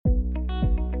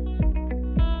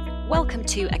Welcome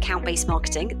to Account-Based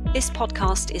Marketing. This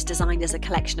podcast is designed as a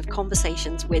collection of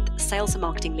conversations with sales and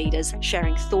marketing leaders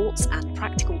sharing thoughts and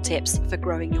practical tips for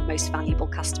growing your most valuable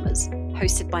customers.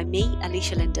 Hosted by me,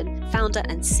 Alicia Linden, founder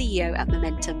and CEO at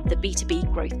Momentum, the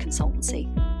B2B growth consultancy.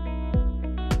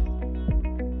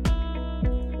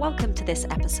 Welcome to this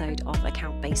episode of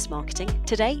Account-Based Marketing.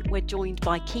 Today, we're joined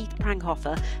by Keith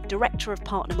Pranghofer, Director of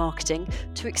Partner Marketing,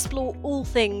 to explore all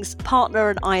things partner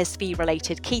and ISV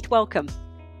related. Keith, welcome.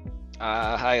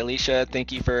 Hi, Alicia.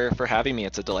 Thank you for having me.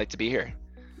 It's a delight to be here.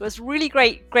 It was really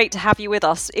great to have you with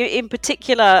us. In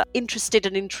particular, interested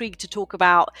and intrigued to talk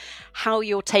about how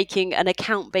you're taking an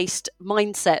account-based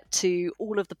mindset to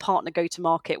all of the partner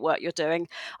go-to-market work you're doing.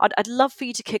 I'd love for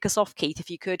you to kick us off, Keith,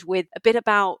 if you could, with a bit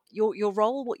about your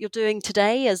role, what you're doing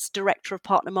today as Director of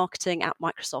Partner Marketing at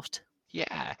Microsoft.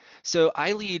 Yeah, so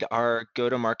I lead our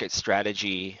go-to-market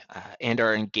strategy and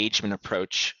our engagement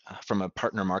approach from a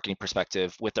partner marketing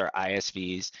perspective with our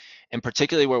ISVs. And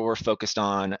particularly where we're focused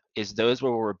on is those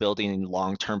where we're building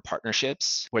long-term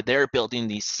partnerships, where they're building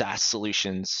these SaaS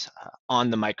solutions on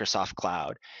the Microsoft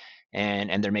cloud.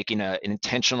 And they're making an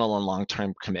intentional and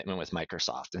long-term commitment with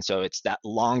Microsoft. And so it's that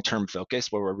long-term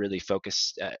focus where we're really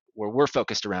focused, where we're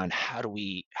focused around how do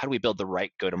we build the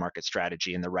right go-to-market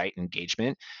strategy and the right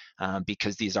engagement,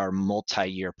 because these are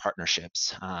multi-year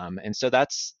partnerships. And so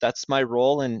that's my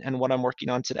role and what I'm working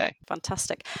on today.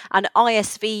 Fantastic. And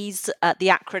ISVs, the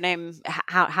acronym,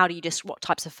 how do you what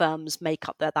types of firms make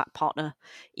up that partner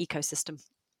ecosystem?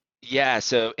 Yeah,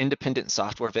 so independent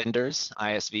software vendors,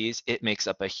 ISVs, it makes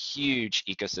up a huge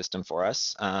ecosystem for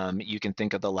us. You can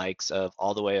think of the likes of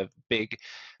all the way of big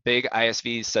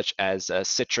ISVs such as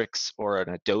Citrix or an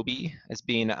Adobe as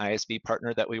being an ISV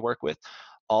partner that we work with,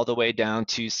 all the way down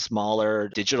to smaller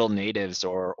digital natives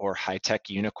or high-tech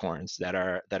unicorns that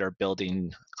are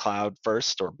building cloud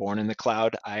first or born in the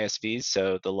cloud ISVs.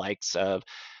 So the likes of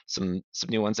some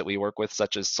new ones that we work with,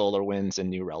 such as SolarWinds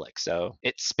and New Relic. So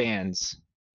it spans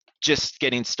just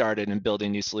getting started and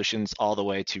building new solutions all the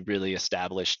way to really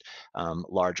established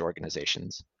large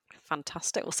organizations.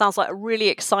 Fantastic. Well, sounds like a really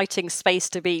exciting space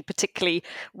to be, particularly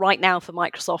right now for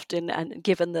Microsoft and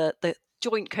given the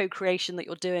joint co-creation that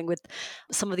you're doing with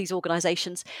some of these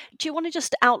organizations. Do you want to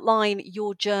just outline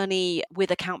your journey with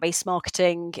account-based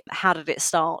marketing? How did it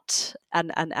start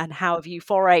and how have you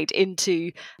forayed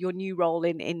into your new role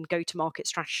in go-to-market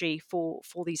strategy for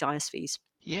these ISVs?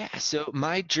 Yeah, so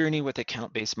my journey with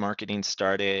account-based marketing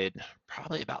started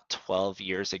probably about 12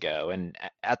 years ago. And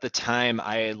at the time,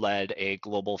 I led a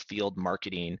global field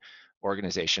marketing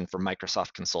organization for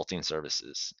Microsoft Consulting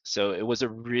Services. So it was a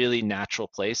really natural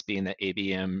place, being that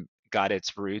ABM got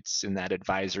its roots in that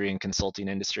advisory and consulting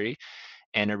industry,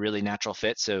 and a really natural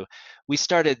fit. So we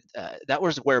started, that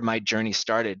was where my journey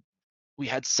started. We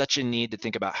had such a need to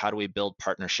think about how do we build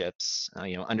partnerships,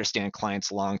 understand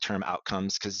clients' long-term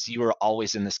outcomes, because you were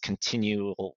always in this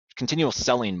continual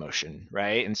selling motion,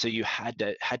 right? And so you had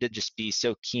to just be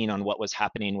so keen on what was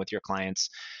happening with your clients,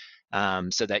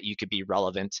 so that you could be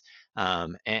relevant,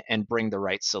 and bring the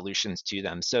right solutions to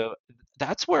them. So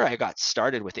that's where I got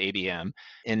started with ABM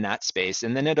in that space,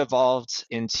 and then it evolved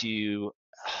into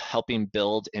helping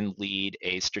build and lead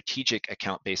a strategic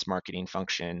account-based marketing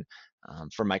function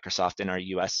for Microsoft in our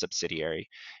U.S. subsidiary,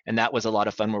 and that was a lot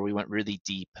of fun. Where we went really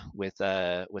deep with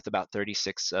about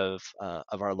 36 of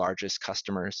our largest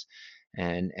customers,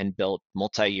 and built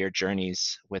multi-year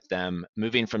journeys with them,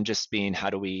 moving from just being how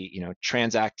do we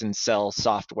transact and sell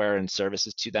software and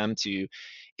services to them to,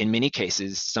 in many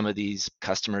cases, some of these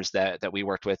customers that we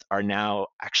worked with are now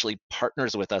actually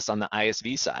partners with us on the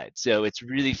ISV side. So it's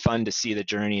really fun to see the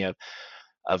journey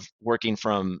of working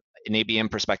from an ABM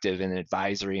perspective in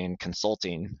advisory and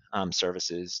consulting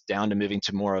services, down to moving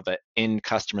to more of an end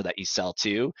customer that you sell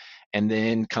to, and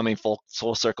then coming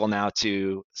full circle now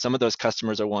to some of those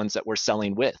customers are ones that we're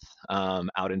selling with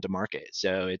out into market.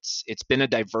 So it's been a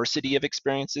diversity of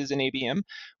experiences in ABM,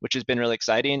 which has been really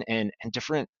exciting, and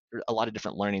a lot of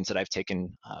different learnings that I've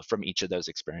taken from each of those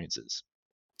experiences.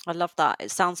 I love that.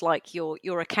 It sounds like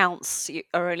your accounts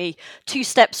are only two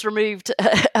steps removed,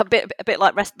 a bit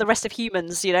like the rest of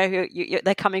humans.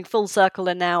 They're coming full circle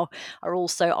and now are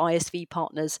also ISV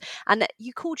partners. And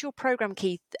you called your program,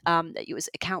 Keith, it was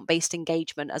account-based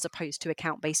engagement as opposed to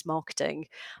account-based marketing.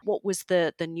 What was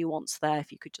the nuance there?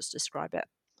 If you could just describe it.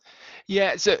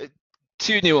 Yeah, so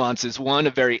two nuances. One,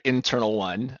 a very internal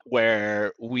one,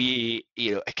 where we,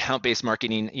 account-based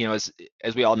marketing,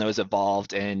 as we all know, has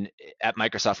evolved. And at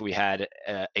Microsoft, we had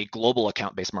a global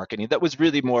account-based marketing that was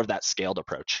really more of that scaled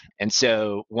approach. And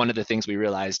so, one of the things we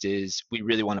realized is we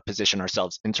really want to position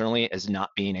ourselves internally as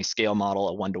not being a scale model,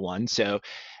 a one-to-one. So,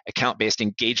 account-based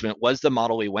engagement was the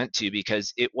model we went to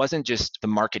because it wasn't just the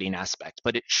marketing aspect,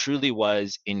 but it truly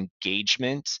was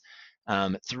engagement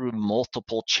through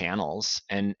multiple channels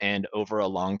and over a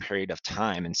long period of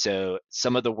time. And so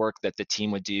some of the work that the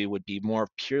team would do would be more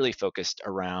purely focused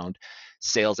around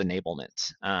sales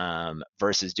enablement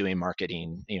versus doing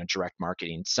marketing, direct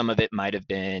marketing. Some of it might have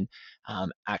been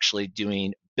actually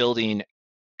building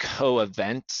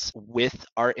co-events with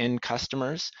our end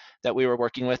customers that we were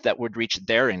working with that would reach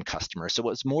their end customers. So it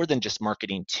was more than just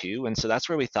marketing too. And so that's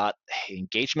where we thought, hey,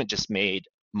 engagement just made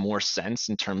more sense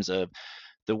in terms of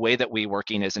the way that we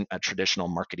working isn't a traditional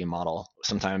marketing model.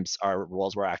 Sometimes our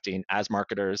roles were acting as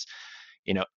marketers,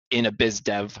 in a biz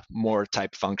dev more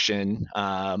type function,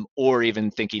 or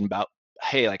even thinking about,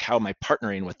 hey, like how am I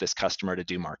partnering with this customer to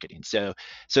do marketing? So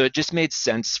it just made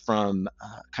sense from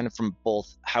kind of from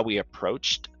both how we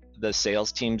approached the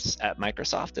sales teams at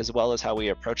Microsoft as well as how we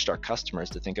approached our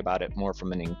customers to think about it more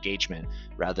from an engagement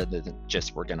rather than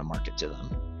just we're going to market to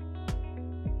them.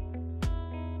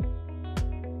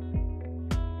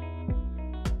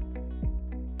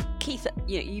 Keith,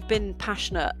 you've been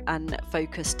passionate and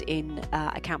focused in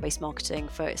account-based marketing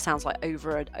for, it sounds like,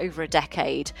 over a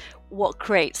decade. What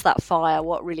creates that fire?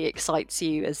 What really excites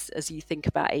you as you think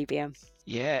about ABM?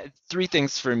 Yeah, three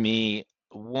things for me.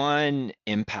 One,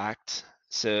 impact.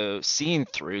 So seeing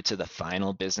through to the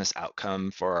final business outcome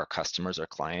for our customers or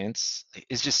clients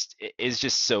is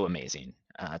just so amazing.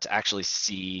 To actually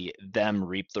see them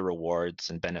reap the rewards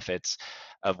and benefits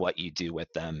of what you do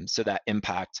with them. So that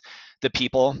impact, the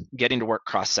people getting to work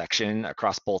cross section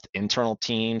across both internal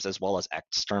teams as well as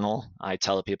external. I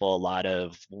tell people a lot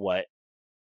of what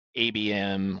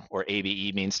ABM or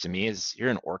ABE means to me is you're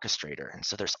an orchestrator. And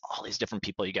so there's all these different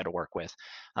people you get to work with.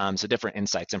 So different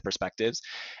insights and perspectives.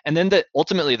 And then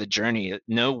ultimately the journey,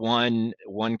 no one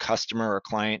customer or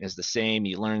client is the same.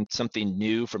 You learn something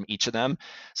new from each of them,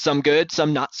 some good,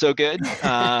 some not so good.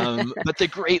 But the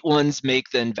great ones make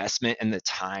the investment and the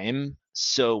time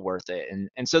so worth it.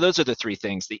 And so those are the three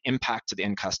things: the impact to the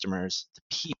end customers, the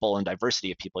people and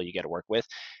diversity of people you get to work with,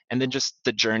 and then just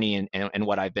the journey and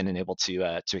what I've been able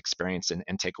to experience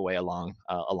and take away along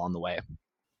the way.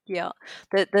 Yeah,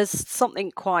 there's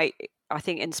something quite, I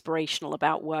think, inspirational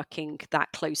about working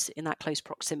in that close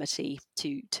proximity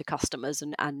to customers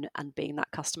and being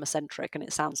that customer centric. And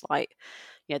it sounds like,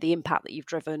 the impact that you've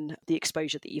driven, the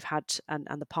exposure that you've had, and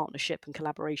the partnership and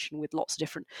collaboration with lots of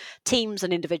different teams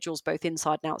and individuals, both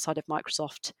inside and outside of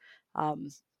Microsoft. Um,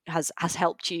 has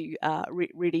helped you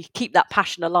really keep that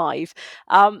passion alive.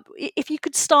 If you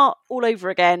could start all over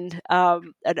again,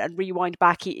 and rewind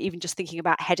back, even just thinking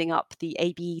about heading up the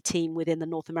ABE team within the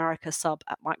North America sub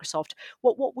at Microsoft,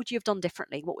 what would you have done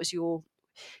differently? What was your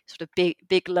sort of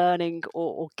big learning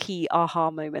or key aha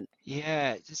moment?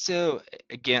 Yeah. So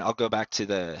again, I'll go back to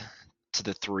the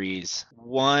threes.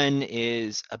 One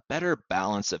is a better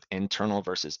balance of internal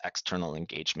versus external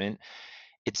engagement.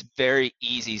 It's very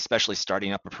easy, especially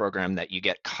starting up a program, that you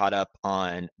get caught up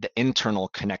on the internal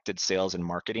connected sales and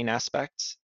marketing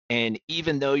aspects. And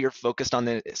even though you're focused on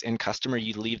the end customer,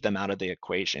 you leave them out of the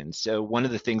equation. So one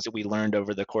of the things that we learned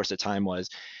over the course of time was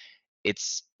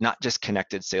it's not just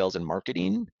connected sales and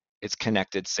marketing, it's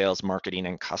connected sales, marketing,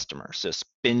 and customer. So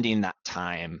spending that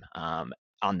time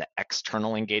on the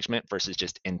external engagement versus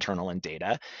just internal and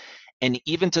data. And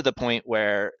even to the point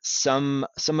where some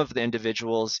of the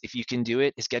individuals, if you can do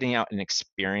it, is getting out and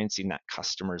experiencing that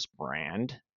customer's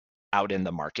brand out in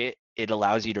the market. It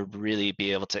allows you to really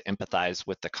be able to empathize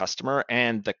with the customer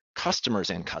and the customers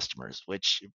and customers,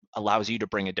 which allows you to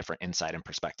bring a different insight and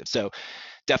perspective. So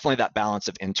definitely that balance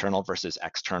of internal versus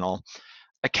external.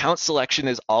 Account selection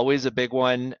is always a big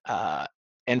one.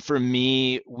 And for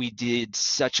me, we did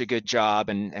such a good job,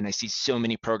 and I see so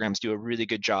many programs do a really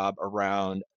good job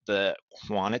around the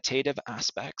quantitative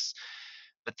aspects.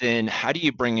 But then how do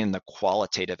you bring in the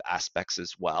qualitative aspects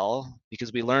as well?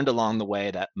 Because we learned along the way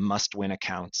that must-win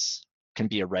accounts can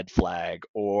be a red flag,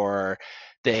 or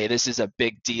this is a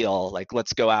big deal, like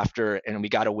let's go after and we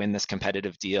got to win this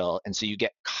competitive deal. And so you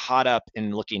get caught up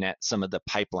in looking at some of the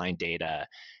pipeline data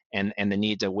and the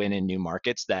need to win in new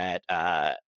markets that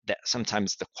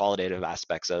sometimes the qualitative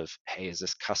aspects of, hey, is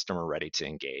this customer ready to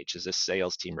engage? Is this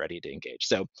sales team ready to engage?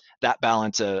 So that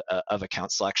balance of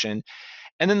account selection.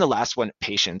 And then the last one,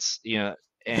 patience.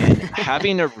 and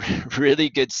having a really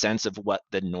good sense of what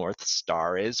the North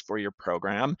Star is for your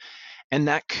program. And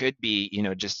that could be,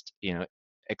 just,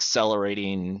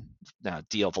 accelerating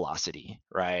deal velocity,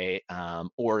 right?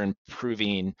 Or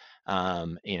improving,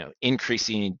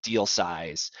 increasing deal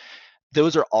size.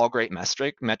 Those are all great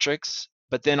metrics,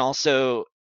 but then also,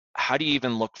 how do you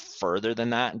even look further than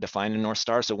that and define a North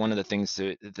Star? So one of the things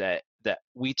that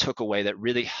we took away that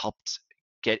really helped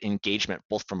get engagement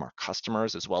both from our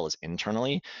customers as well as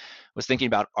internally was thinking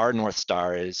about our North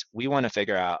Star is we want to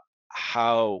figure out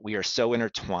how we are so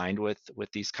intertwined with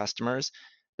these customers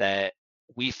that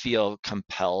we feel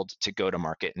compelled to go to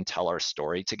market and tell our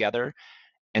story together,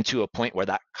 and to a point where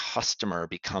that customer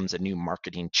becomes a new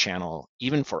marketing channel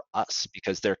even for us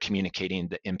because they're communicating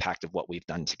the impact of what we've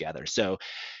done together. So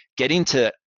getting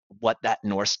to what that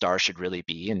North Star should really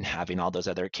be and having all those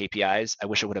other KPIs, I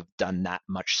wish I would have done that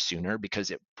much sooner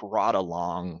because it brought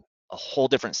along a whole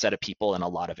different set of people and a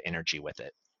lot of energy with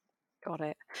it. Got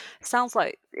it. Sounds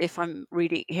like, if I'm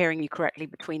reading hearing you correctly,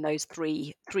 between those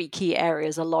three key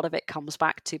areas, a lot of it comes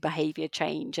back to behavior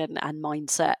change and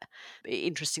mindset.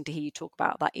 Interesting to hear you talk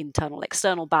about that internal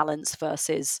external balance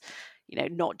versus,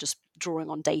 not just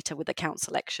drawing on data with account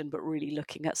selection, but really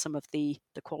looking at some of the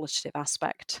qualitative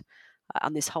aspect,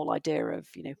 and this whole idea of,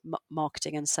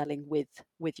 marketing and selling with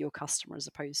your customer as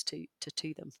opposed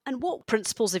to them. And what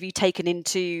principles have you taken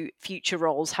into future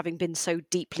roles, having been so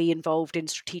deeply involved in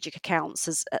strategic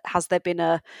accounts? Has there been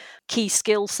a key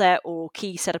skill set or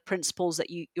key set of principles that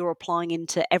you're applying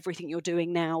into everything you're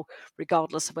doing now,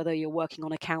 regardless of whether you're working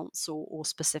on accounts or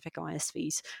specific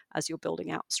ISVs, as you're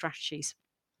building out strategies?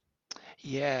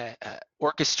 Yeah,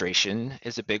 orchestration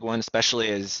is a big one, especially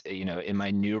as, in my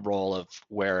new role of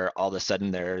where all of a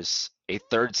sudden there's a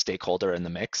third stakeholder in the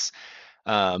mix.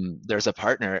 There's a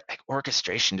partner. Like,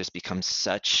 orchestration just becomes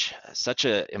such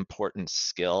a important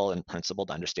skill and principle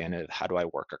to understand of how do I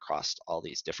work across all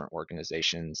these different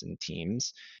organizations and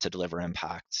teams to deliver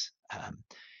impact.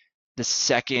 The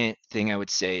second thing I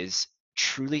would say is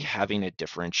truly having a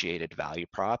differentiated value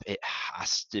prop. It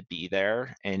has to be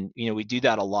there. And, we do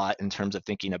that a lot in terms of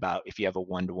thinking about if you have a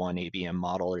one-to-one ABM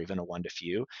model or even a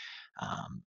one-to-few.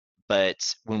 Um, but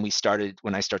when I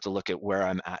start to look at where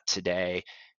I'm at today,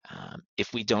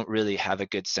 if we don't really have a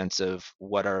good sense of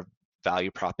what our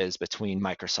value prop is between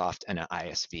Microsoft and an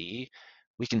ISV,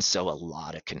 we can sow a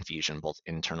lot of confusion both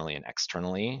internally and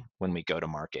externally when we go to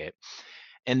market.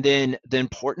 And then the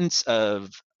importance of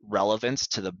relevance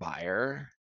to the buyer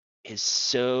is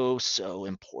so, so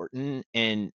important.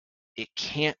 And it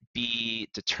can't be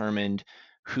determined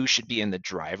who should be in the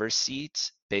driver's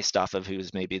seat based off of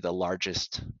who's maybe the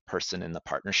largest person in the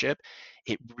partnership.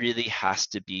 It really has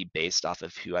to be based off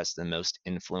of who has the most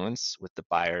influence with the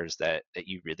buyers that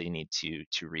you really need to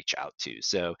reach out to.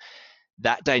 So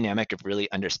that dynamic of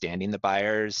really understanding the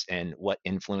buyers and what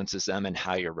influences them and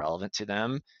how you're relevant to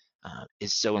them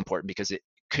is so important because it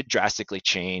could drastically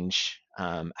change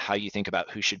how you think about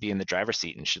who should be in the driver's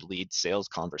seat and should lead sales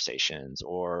conversations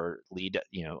or lead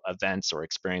events or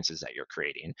experiences that you're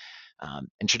creating.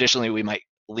 And traditionally we might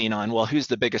lean on, well, who's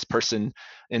the biggest person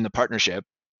in the partnership,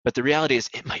 but the reality is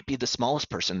it might be the smallest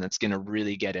person that's going to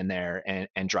really get in there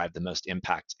and drive the most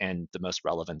impact and the most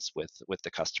relevance with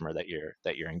the customer that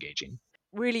you're engaging.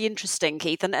 Really interesting,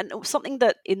 Keith. And something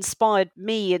that inspired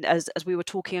me, and as we were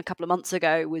talking a couple of months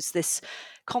ago, was this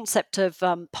concept of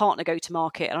partner go to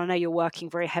market. And I know you're working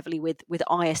very heavily with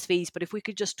ISVs, but if we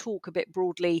could just talk a bit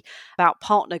broadly about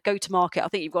partner go to market, I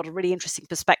think you've got a really interesting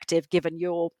perspective given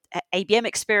your ABM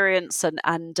experience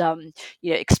and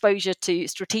exposure to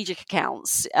strategic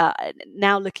accounts.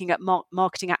 Now looking at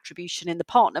marketing attribution in the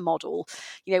partner model,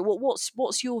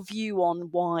 what's your view on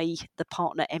why the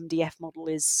partner MDF model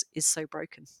is so broken?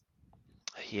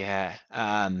 Yeah,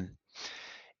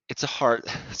 it's a hard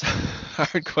it's a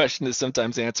hard question to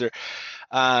sometimes answer.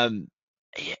 Um,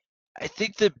 yeah, I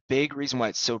think the big reason why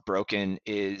it's so broken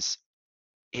is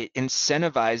it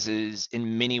incentivizes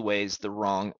in many ways the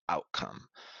wrong outcome.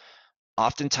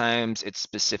 Oftentimes, it's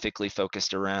specifically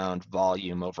focused around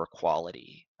volume over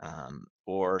quality,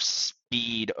 or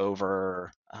speed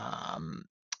over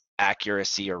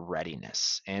accuracy or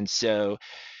readiness. And so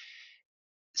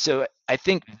I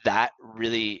think that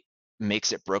really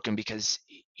makes it broken because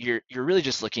you're really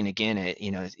just looking again at,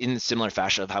 in the similar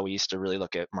fashion of how we used to really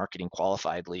look at marketing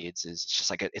qualified leads, is just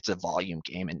like it's a volume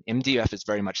game, and MDF is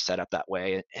very much set up that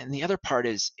way. And the other part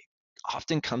is it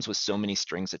often comes with so many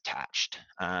strings attached.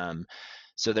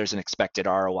 So there's an expected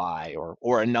ROI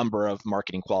or a number of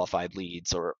marketing qualified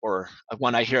leads, or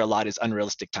one I hear a lot is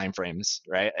unrealistic timeframes,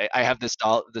 right? I have this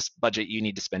budget, you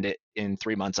need to spend it in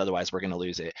 3 months, otherwise we're going to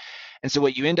lose it. And so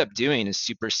what you end up doing is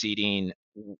superseding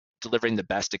delivering the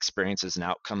best experiences and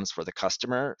outcomes for the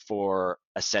customer for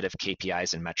a set of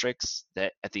KPIs and metrics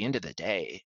that at the end of the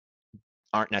day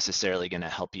aren't necessarily going to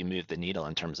help you move the needle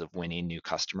in terms of winning new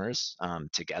customers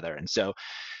together. And so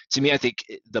to me, I think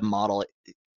the model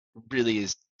really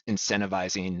is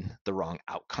incentivizing the wrong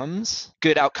outcomes,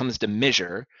 good outcomes to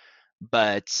measure,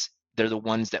 but they're the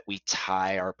ones that we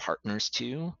tie our partners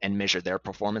to and measure their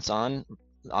performance on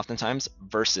oftentimes,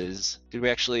 versus did we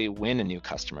actually win a new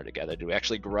customer together, do we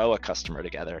actually grow a customer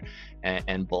together,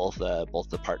 and both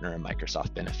the partner and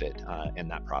Microsoft benefit in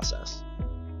that process.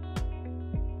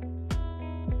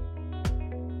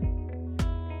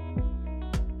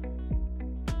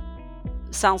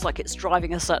 Sounds like it's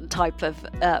driving a certain type of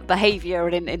behavior,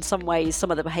 and in some ways some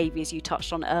of the behaviors you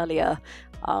touched on earlier,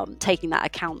 taking that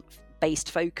account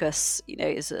based focus,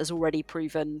 has already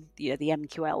proven, the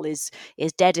MQL is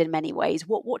dead in many ways.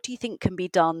 What do you think can be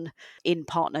done in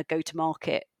partner go to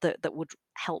market that would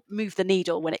help move the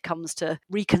needle when it comes to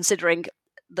reconsidering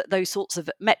those sorts of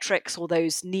metrics, or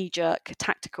those knee-jerk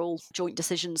tactical joint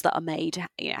decisions that are made?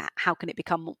 How can it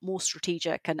become more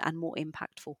strategic and more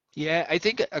impactful? Yeah, I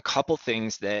think a couple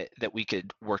things that we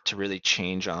could work to really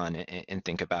change on and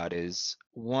think about is,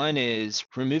 one is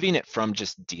removing it from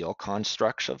just deal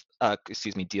constructs of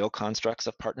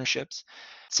partnerships.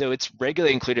 So it's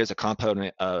regularly included as a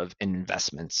component of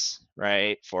investments,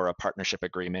 right, for a partnership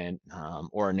agreement,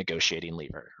 or a negotiating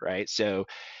lever, right? So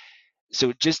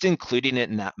just including it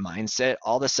in that mindset,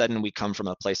 all of a sudden we come from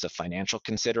a place of financial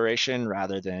consideration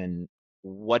rather than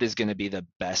what is going to be the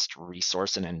best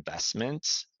resource and investment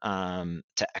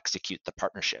to execute the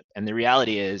partnership. And the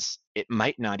reality is, it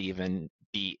might not even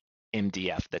be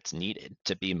MDF that's needed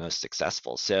to be most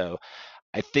successful. So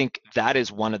I think that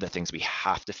is one of the things we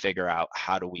have to figure out.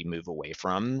 How do we move away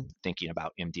from thinking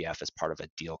about MDF as part of a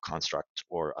deal construct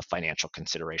or a financial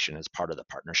consideration as part of the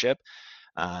partnership?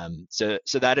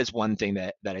 So that is one thing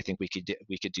that I think we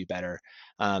could do better.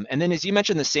 And then, as you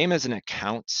mentioned, the same as an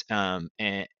account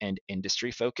and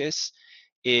industry focus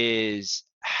is,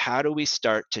 how do we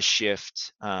start to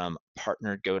shift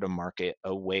partner go to market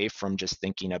away from just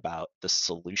thinking about the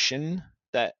solution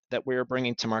that we're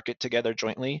bringing to market together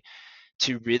jointly,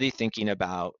 to really thinking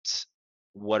about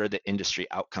what are the industry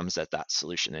outcomes that that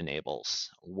solution enables,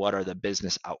 what are the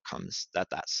business outcomes that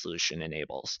that solution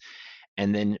enables,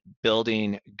 and then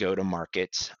building go to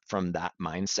market from that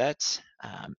mindset.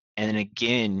 And then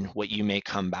again, what you may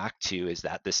come back to is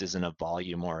that this isn't a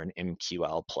volume or an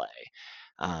MQL play.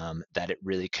 That it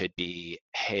really could be,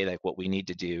 hey, like what we need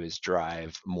to do is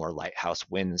drive more lighthouse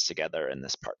wins together in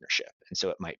this partnership. And so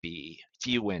it might be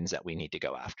few wins that we need to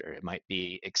go after. It might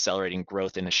be accelerating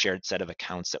growth in a shared set of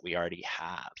accounts that we already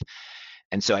have.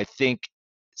 And so I think,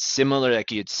 similar,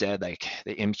 like you had said, like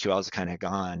the MQL has kind of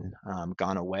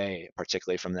gone away,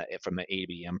 particularly from an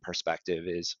ABM perspective,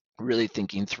 is really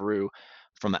thinking through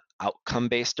from an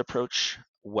outcome-based approach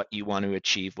what you want to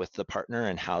achieve with the partner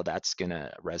and how that's going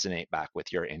to resonate back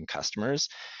with your end customers.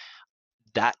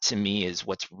 That to me is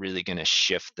what's really going to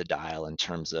shift the dial in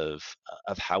terms of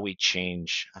how we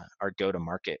change our go to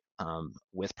market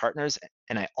with partners.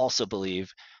 And I also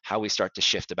believe how we start to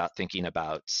shift about thinking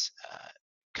about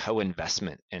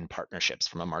co-investment in partnerships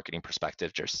from a marketing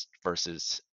perspective, just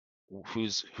versus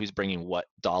who's bringing what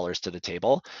dollars to the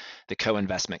table. The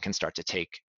co-investment can start to take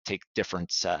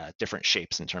different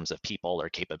shapes in terms of people or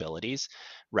capabilities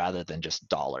rather than just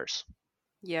dollars.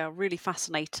 Yeah, really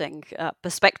fascinating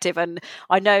perspective. And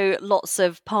I know lots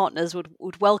of partners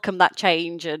would welcome that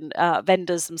change, and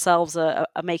vendors themselves are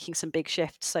making some big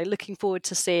shifts. So looking forward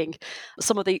to seeing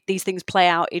some of these things play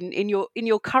out in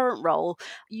your current role.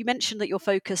 You mentioned that you're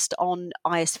focused on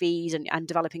ISVs and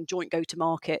developing joint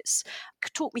go-to-markets.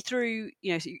 Talk me through,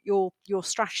 your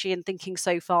strategy and thinking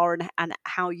so far, and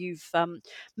how you've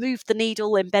moved the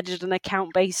needle, embedded an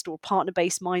account-based or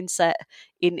partner-based mindset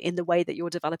in the way that you're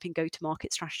developing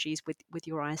go-to-market strategies with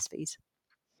your ISVs.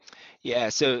 Yeah,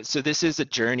 so this is a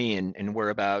journey, and we're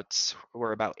about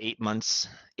 8 months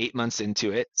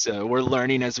into it. So we're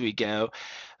learning as we go.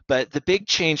 But the big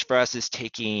change for us is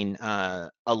taking a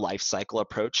life cycle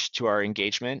approach to our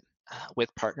engagement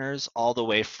with partners, all the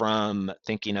way from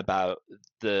thinking about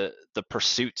the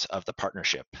pursuit of the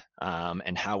partnership,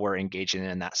 and how we're engaging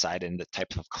in that side and the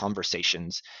type of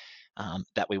conversations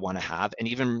that we want to have, and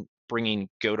even bringing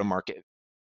go to market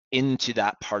into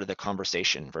that part of the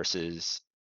conversation versus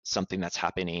something that's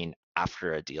happening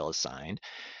after a deal is signed.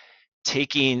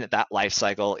 taking that life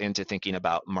cycle into thinking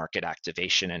about market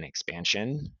activation and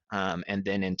expansion, and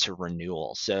then into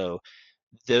renewal. So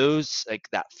those, like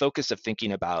that focus of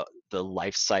thinking about the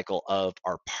life cycle of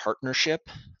our partnership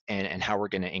and how we're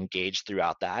going to engage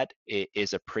throughout that, it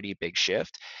is a pretty big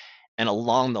shift. And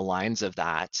along the lines of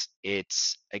that,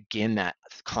 it's again that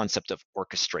concept of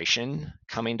orchestration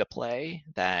coming to play,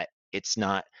 that it's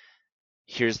not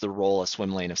here's the role of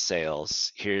swim lane of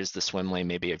sales, here's the swim lane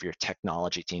maybe of your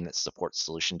technology team that supports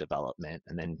solution development,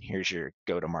 and then here's your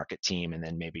go to market team, and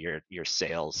then maybe your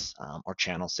sales, or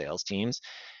channel sales teams.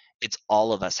 It's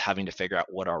all of us having to figure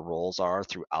out what our roles are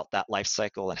throughout that life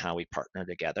cycle and how we partner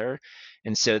together.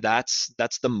 And so that's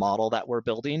the model that we're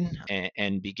building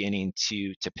and beginning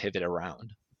to pivot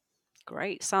around.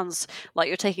 Great. Sounds like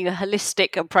you're taking a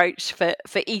holistic approach for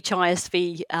each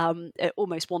ISV,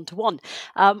 almost one to one.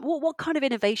 What kind of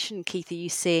innovation, Keith, are you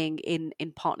seeing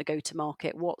in partner go to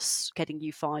market? What's getting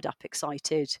you fired up,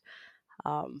 excited?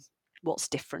 Um, what's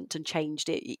different and changed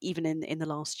even in the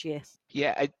last year?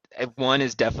 Yeah, one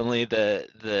is definitely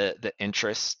the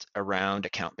interest around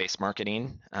account-based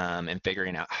marketing, and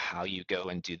figuring out how you go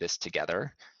and do this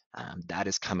together. That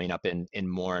is coming up in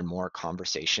more and more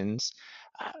conversations.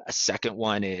 A second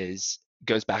one is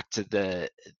goes back to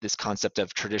this concept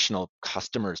of traditional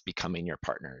customers becoming your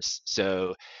partners.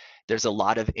 So there's a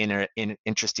lot of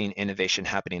interesting innovation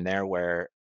happening there, where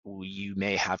you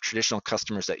may have traditional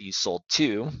customers that you sold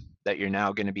to that you're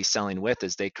now going to be selling with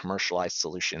as they commercialize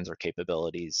solutions or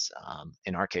capabilities,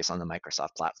 in our case on the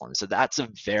Microsoft platform. So that's a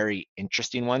very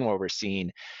interesting one, where we're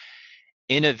seeing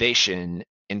innovation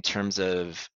in terms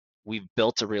of we've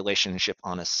built a relationship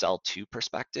on a sell to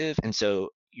perspective. And so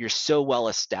you're so well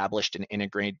established and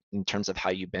integrated in terms of how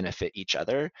you benefit each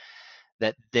other,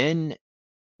 that then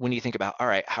when you think about, all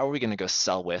right, how are we going to go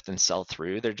sell with and sell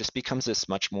through, there just becomes this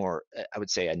much more, I would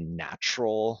say, a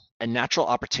natural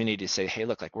opportunity to say, hey,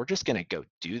 look, like we're just going to go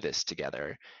do this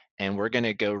together, and we're going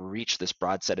to go reach this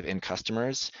broad set of end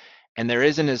customers. And there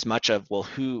isn't as much of, well,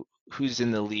 who's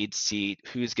in the lead seat,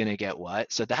 who's going to get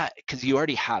what. So that, because you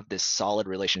already have this solid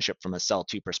relationship from a sell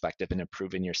to perspective and have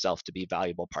proven yourself to be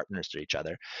valuable partners to each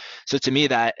other. So to me,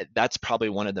 that's probably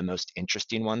one of the most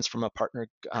interesting ones from a partner,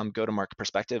 go to market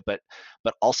perspective, but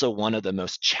also one of the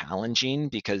most challenging,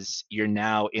 because you're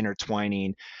now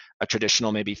intertwining a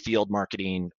traditional maybe field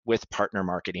marketing with partner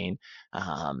marketing,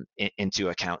 into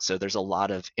account. So there's a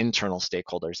lot of internal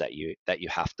stakeholders that you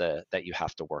have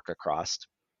to work across.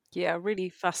 Yeah, really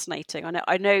fascinating.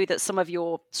 I know that some of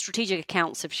your strategic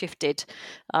accounts have shifted,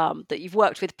 that you've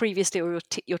worked with previously, or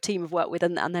your team have worked with,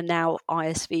 and they're now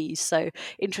ISVs. So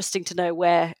interesting to know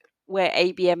where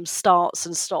ABM starts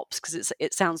and stops, because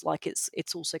it sounds like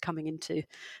it's also coming into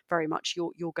very much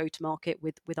your go to market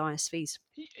with ISVs.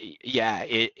 Yeah,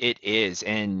 it is,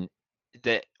 and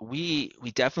that we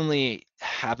definitely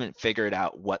haven't figured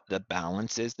out what the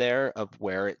balance is there of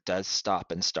where it does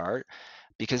stop and start.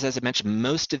 Because as I mentioned,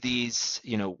 most of these,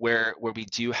 where we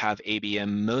do have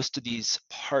ABM, most of these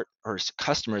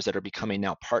customers that are becoming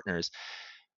now partners,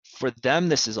 for them,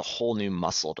 this is a whole new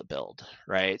muscle to build,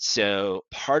 right? So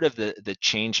part of the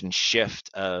change and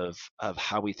shift of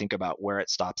how we think about where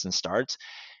it stops and starts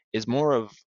is more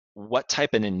of what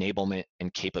type of enablement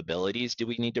and capabilities do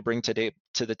we need to bring to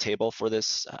the table for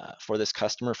this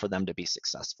customer for them to be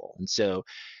successful. And so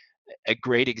a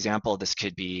great example of this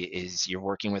could be is you're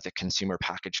working with a consumer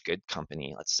packaged good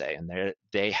company, let's say, and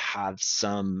they have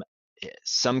some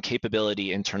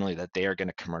capability internally that they are going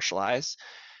to commercialize.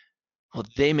 Well,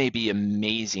 they may be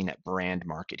amazing at brand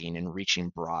marketing and reaching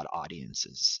broad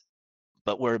audiences,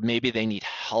 but where maybe they need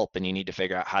help and you need to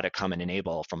figure out how to come and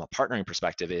enable from a partnering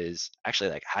perspective is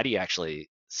actually like, how do you actually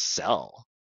sell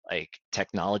like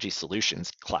technology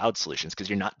solutions, cloud solutions, because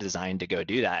you're not designed to go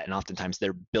do that, and oftentimes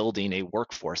they're building a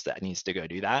workforce that needs to go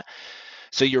do that.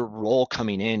 So your role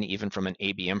coming in, even from an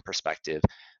ABM perspective,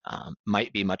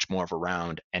 might be much more of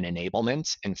around an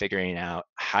enablement and figuring out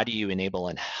how do you enable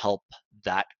and help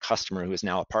that customer who is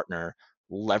now a partner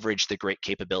leverage the great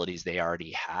capabilities they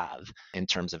already have in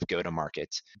terms of go to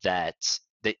market that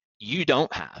you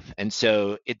don't have. And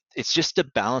so it's just a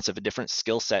balance of a different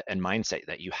skill set and mindset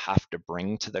that you have to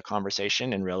bring to the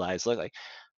conversation and realize, look, like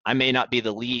I may not be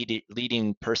the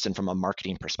leading person from a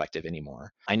marketing perspective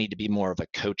anymore. I need to be more of a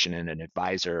coach and an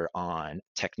advisor on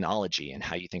technology and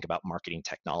how you think about marketing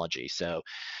technology. So,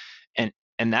 and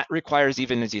and that requires,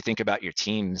 even as you think about your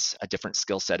teams, a different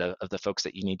skill set of the folks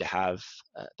that you need to have,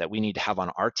 that we need to have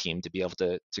on our team to be able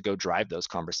to go drive those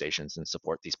conversations and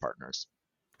support these partners.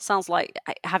 Sounds like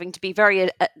having to be very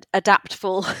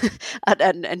adaptable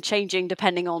and changing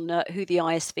depending on who the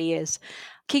ISV is.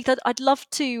 Keith, I'd love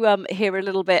to hear a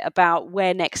little bit about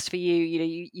where next for you. You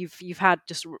know, you've had,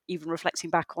 just even reflecting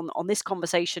back on this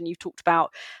conversation, you've talked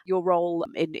about your role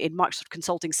in Microsoft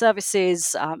Consulting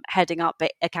Services, heading up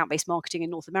account-based marketing in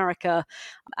North America,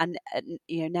 and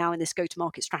you know, now in this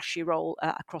go-to-market strategy role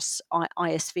across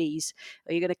ISVs.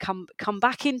 Are you going to come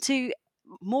back into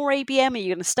more ABM? Are you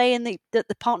going to stay in the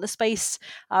partner space?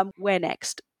 Where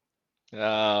next?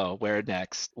 Oh, where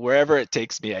next? Wherever it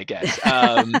takes me, I guess.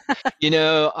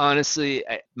 Honestly,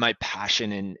 my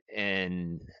passion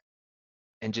and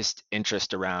just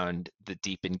interest around the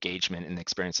deep engagement and the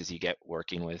experiences you get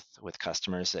working with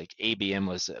customers, like ABM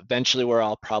was eventually where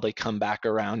I'll probably come back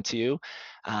around to.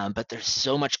 But there's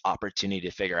so much opportunity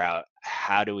to figure out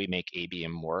how do we make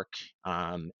ABM work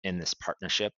in this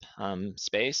partnership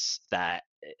space, that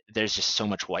there's just so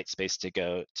much white space to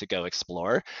go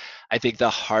explore. I think the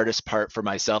hardest part for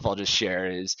myself, I'll just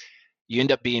share, is you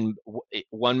end up being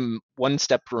one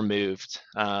step removed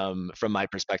from my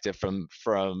perspective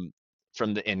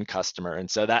from the end customer.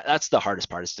 And so that's the hardest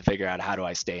part, is to figure out how do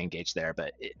I stay engaged there.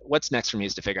 But what's next for me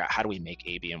is to figure out how do we make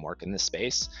ABM work in this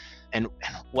space, and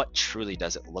what truly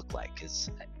does it look like? Because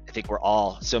I think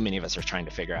so many of us are trying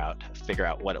to figure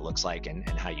out what it looks like and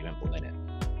how you implement it.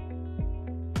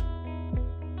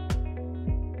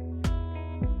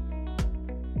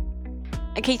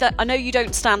 And Keith, I know you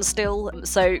don't stand still,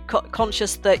 so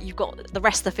conscious that you've got the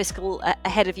rest of the fiscal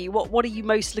ahead of you. What are you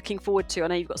most looking forward to? I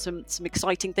know you've got some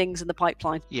exciting things in the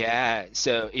pipeline. Yeah,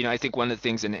 so I think one of the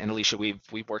things, and Alicia, we've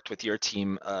worked with your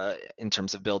team in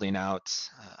terms of building out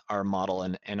our model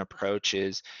and approach,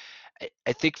 is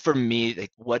I think for me,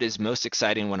 like, what is most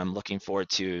exciting, what I'm looking forward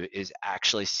to, is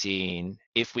actually seeing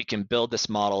if we can build this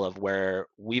model of where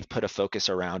we've put a focus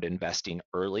around investing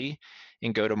early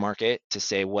in go-to-market to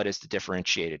say what is the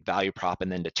differentiated value prop,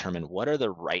 and then determine what's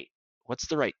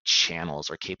the right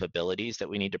channels or capabilities that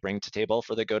we need to bring to table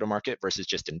for the go-to-market versus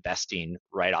just investing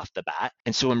right off the bat.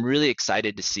 And so I'm really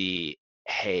excited to see,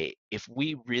 hey, if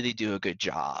we really do a good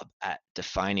job at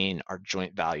defining our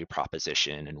joint value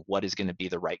proposition and what is going to be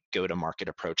the right go-to-market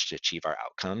approach to achieve our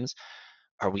outcomes,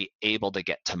 are we able to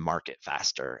get to market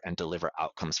faster and deliver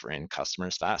outcomes for end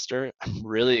customers faster? I'm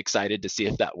really excited to see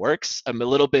if that works. I'm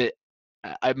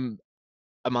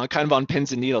on kind of on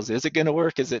pins and needles. Is it going to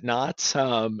work? Is it not?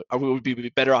 Or would we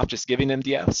be better off just giving them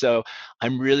DF? So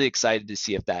I'm really excited to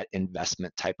see if that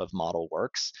investment type of model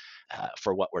works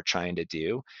for what we're trying to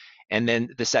do. And then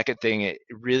the second thing,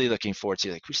 really looking forward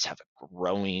to, like, we just have a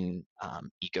growing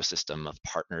ecosystem of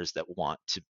partners that want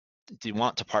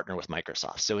to partner with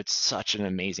Microsoft. So it's such an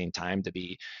amazing time to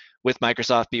be with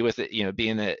Microsoft, be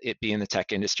in the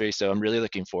tech industry. So I'm really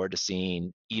looking forward to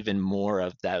seeing even more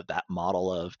of that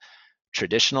model of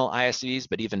traditional ISVs,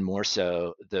 but even more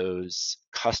so those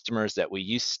customers that we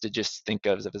used to just think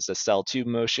of as a sell to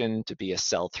motion to be a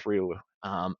sell through.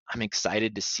 I'm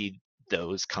excited to see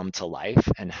those come to life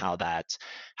and how that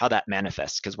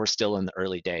manifests, because we're still in the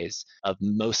early days of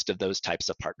most of those types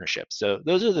of partnerships. So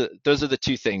those are the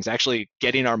two things: actually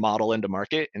getting our model into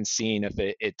market and seeing if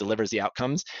it delivers the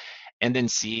outcomes, and then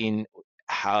seeing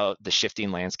how the shifting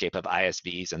landscape of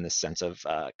ISVs and the sense of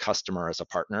customer as a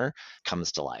partner comes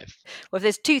to life. Well, if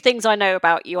there's two things I know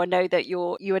about you, I know that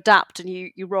you adapt and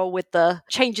you roll with the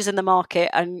changes in the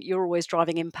market, and you're always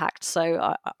driving impact.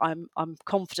 So I'm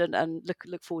confident and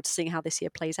look forward to seeing how this year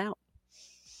plays out.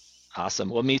 Awesome.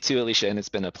 Well, me too, Alicia, and it's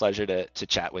been a pleasure to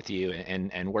chat with you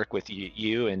and work with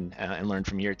you and learn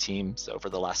from your teams over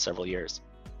the last several years.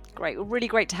 Great. Well, really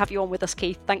great to have you on with us,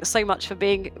 Keith. Thanks so much for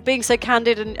being so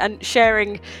candid and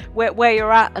sharing where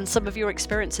you're at and some of your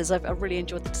experiences. I've really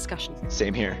enjoyed the discussion.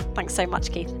 Same here. Thanks so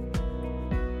much, Keith.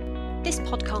 This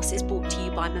podcast is brought to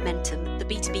you by Momentum, the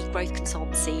B2B growth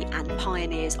consultancy and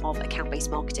pioneers of account-based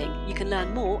marketing. You can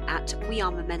learn more at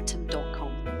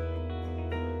wearemomentum.com.